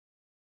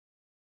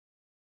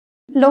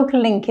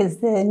Local Link is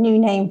the new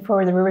name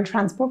for the Rural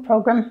Transport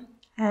Programme.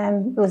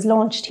 It was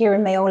launched here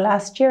in Mayo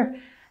last year.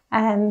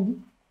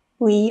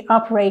 We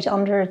operate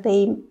under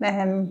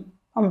the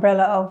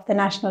umbrella of the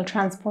National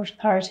Transport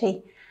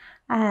Authority,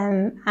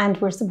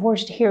 and we're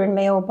supported here in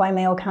Mayo by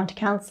Mayo County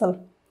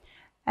Council.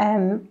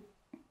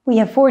 We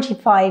have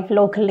 45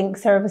 local link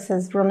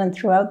services running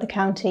throughout the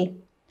county.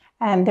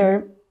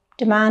 They're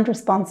demand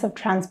responsive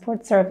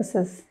transport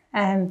services.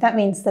 That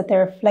means that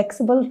they're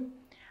flexible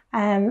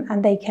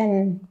and they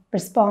can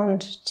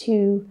respond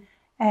to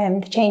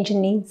the changing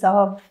needs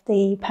of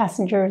the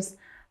passengers,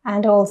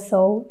 and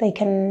also they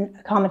can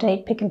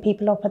accommodate picking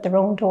people up at their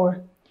own door.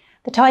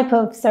 The type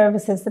of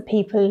services that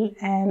people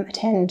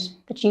attend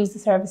that use the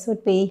service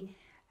would be,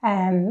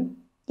 going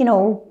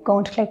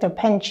to collect their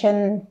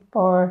pension,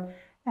 for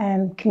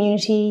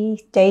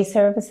community day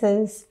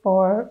services,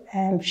 for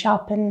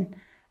shopping,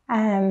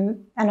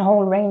 and a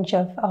whole range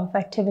of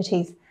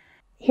activities.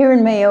 Here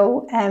in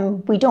Mayo,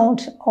 we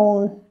don't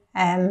own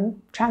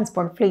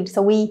transport fleet,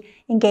 so we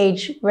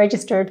engage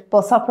registered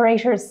bus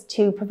operators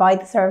to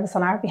provide the service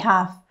on our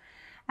behalf,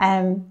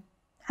 and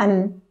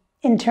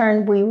in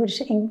turn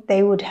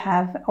they would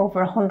have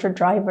over 100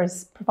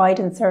 drivers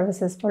providing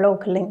services for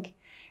Local Link.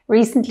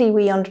 Recently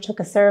we undertook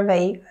a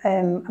survey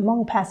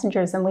among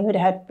passengers, and we would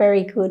have had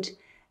very good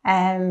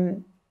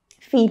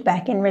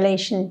feedback in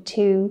relation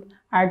to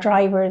our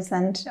drivers,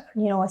 and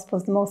I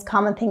suppose the most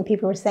common thing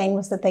people were saying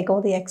was that they go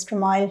the extra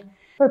mile.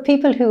 For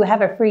people who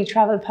have a free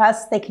travel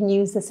pass, they can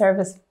use the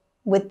service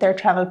with their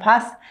travel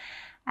pass.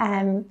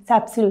 It's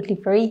absolutely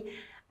free.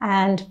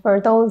 And for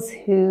those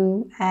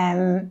who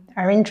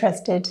are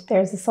interested,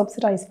 there's a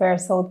subsidised fare,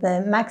 so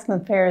the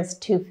maximum fare is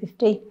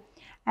 $2.50.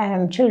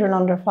 Children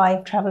under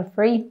 5 travel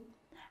free.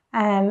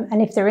 And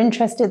if they're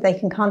interested, they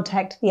can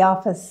contact the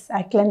office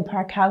at Glen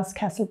Park House,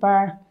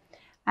 Castlebar.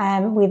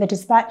 We have a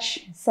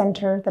dispatch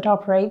centre that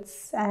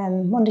operates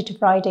Monday to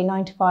Friday,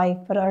 9 to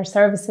 5, but our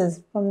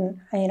services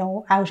run,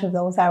 out of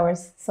those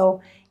hours.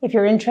 So if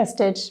you're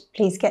interested,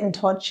 please get in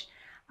touch.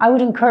 I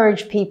would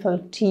encourage people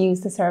to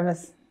use the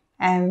service.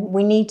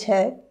 We need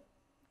to,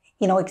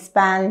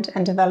 expand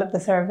and develop the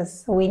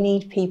service. So we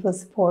need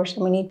people's support,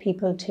 and we need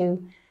people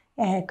to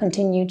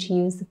continue to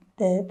use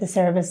the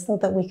service so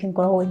that we can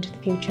grow into the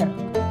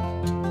future.